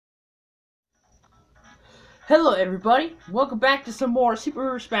Hello everybody, welcome back to some more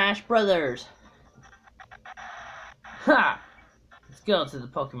Super Smash Brothers. Ha! Let's go to the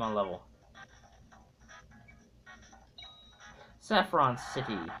Pokemon level. Saffron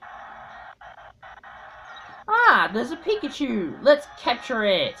City. Ah, there's a Pikachu! Let's capture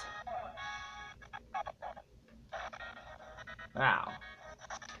it! Wow.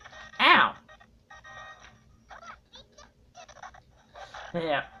 Ow!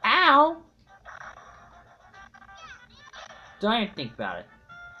 Yeah, ow! Don't even think about it.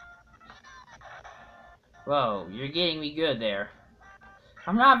 Whoa, you're getting me good there.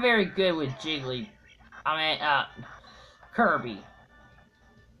 I'm not very good with Kirby.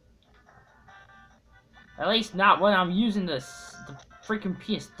 At least not when I'm using the freaking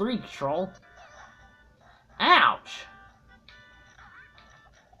PS3 control. Ouch!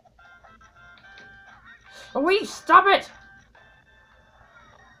 Oh wait, stop it!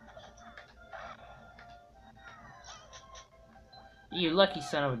 You lucky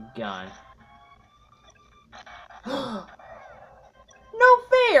son of a gun. No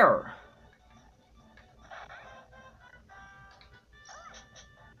fair!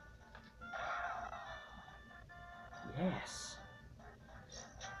 Yes.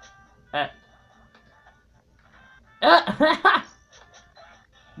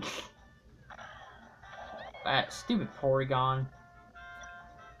 Stupid Porygon.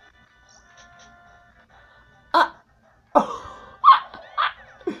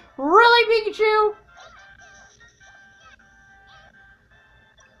 Really, Pikachu?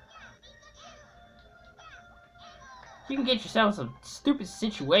 You can get yourself in some stupid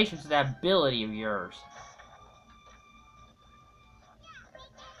situations with that ability of yours.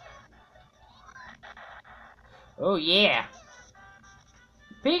 Oh yeah.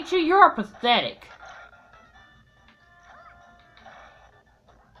 Pikachu, you're pathetic.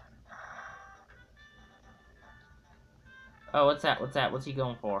 Oh, what's that? What's that? What's he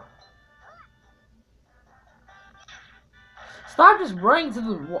going for? Stop just running to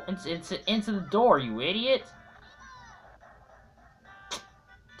the into the door, you idiot!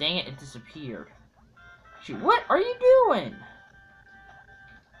 Dang it, it disappeared. Shoot, what are you doing?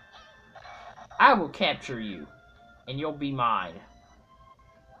 I will capture you, and you'll be mine.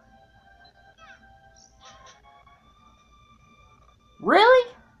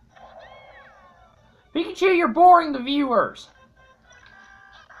 Really? Pikachu, you're boring the viewers.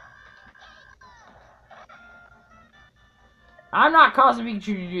 I'm not causing Pikachu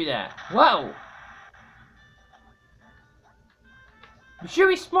to do that. Whoa! You should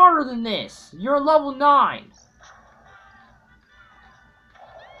be smarter than this. You're level 9.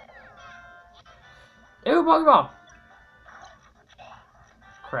 Ew, Pokeball!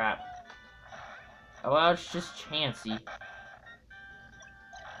 Crap. Oh, well, it's just Chansey.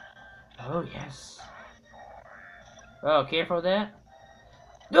 Oh, yes. Oh, careful with that.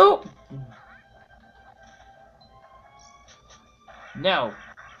 No! No.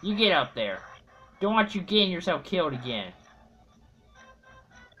 You get up there. Don't want you getting yourself killed again.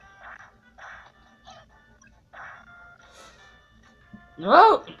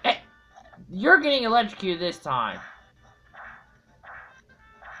 No! Hey, you're getting electrocuted this time.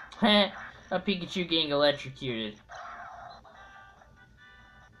 Heh. A Pikachu getting electrocuted.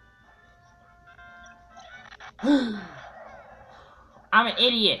 I'm an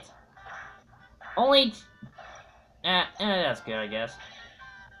idiot. Only... that's good, I guess.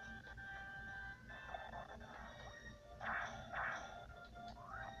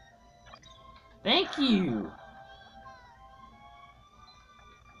 Thank you.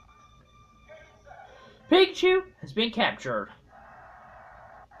 Pikachu has been captured.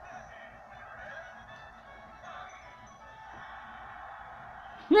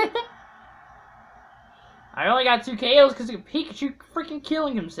 I only got 2 KOs because of Pikachu freaking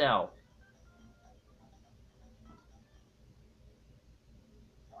killing himself.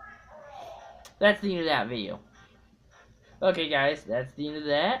 That's the end of that video. Okay, guys, that's the end of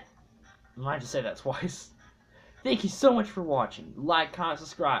that. I might just say that twice. Thank you so much for watching. Like, comment,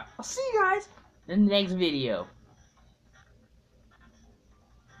 subscribe. I'll see you guys in the next video.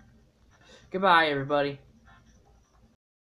 Goodbye, everybody.